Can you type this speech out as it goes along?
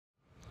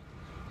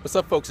What's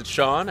up, folks? It's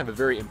Sean. I have a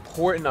very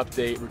important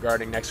update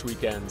regarding next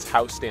weekend's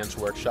house dance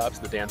workshops,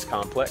 the Dance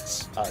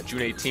Complex,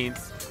 June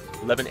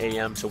 18th, 11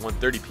 a.m. to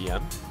 1:30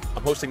 p.m.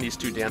 I'm hosting these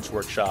two dance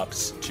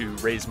workshops to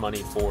raise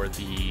money for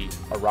the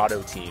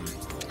ERATO team,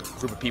 a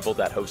group of people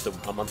that host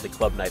a monthly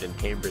club night in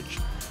Cambridge.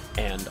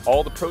 And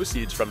all the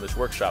proceeds from this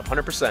workshop,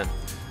 100%,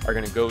 are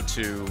going to go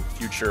to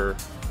future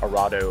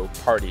ERATO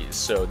parties.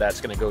 So that's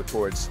going to go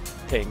towards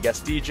paying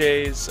guest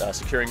DJs,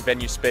 securing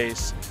venue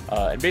space,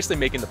 and basically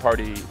making the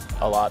party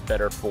a lot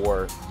better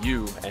for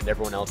you and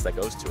everyone else that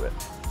goes to it.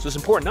 So this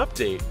important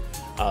update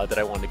that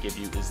I wanted to give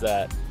you is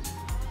that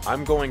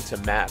I'm going to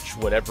match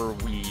whatever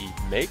we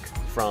make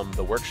from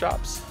the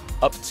workshops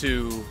up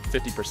to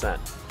 50%.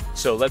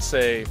 So let's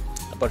say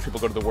a bunch of people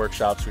go to the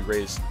workshops, we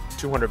raise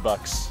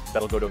 $200,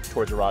 that'll go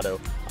towards ERATO.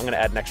 I'm going to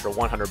add an extra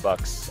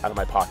 $100 out of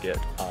my pocket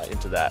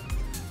into that,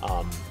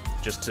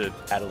 just to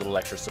add a little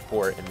extra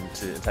support and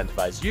to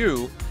incentivize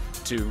you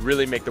to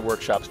really make the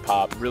workshops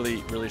pop,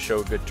 really show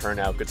a good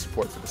turnout, good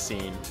support for the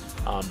scene.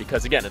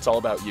 Because again, it's all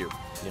about you.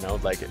 You know,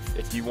 like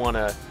if you want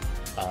to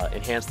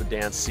enhance the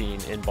dance scene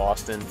in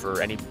Boston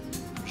for any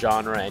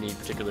genre, any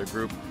particular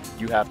group,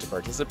 you have to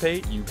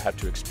participate, you have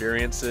to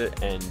experience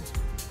it, and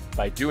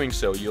by doing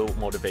so, you'll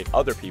motivate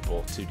other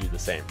people to do the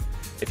same.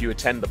 If you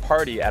attend the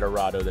party at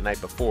ERATO the night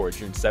before,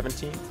 June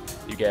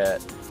 17th, you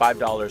get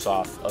 $5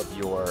 off of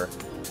your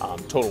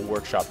total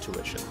workshop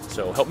tuition.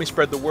 So help me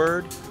spread the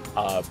word.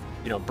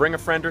 Bring a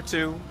friend or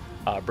two.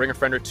 Bring a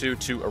friend or two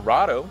to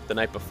ERATO the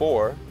night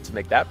before to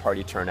make that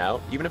party turn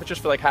out, even if it's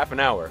just for like half an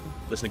hour.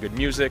 Listen to good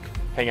music,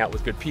 hang out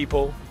with good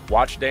people,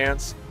 watch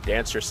dance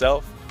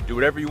yourself, do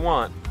whatever you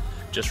want.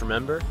 Just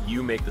remember,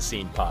 you make the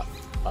scene pop.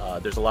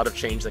 There's a lot of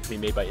change that can be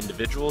made by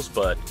individuals,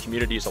 but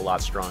community is a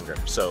lot stronger.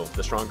 So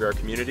the stronger our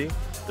community,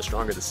 the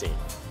stronger the scene.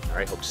 All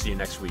right, hope to see you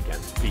next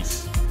weekend.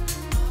 Peace.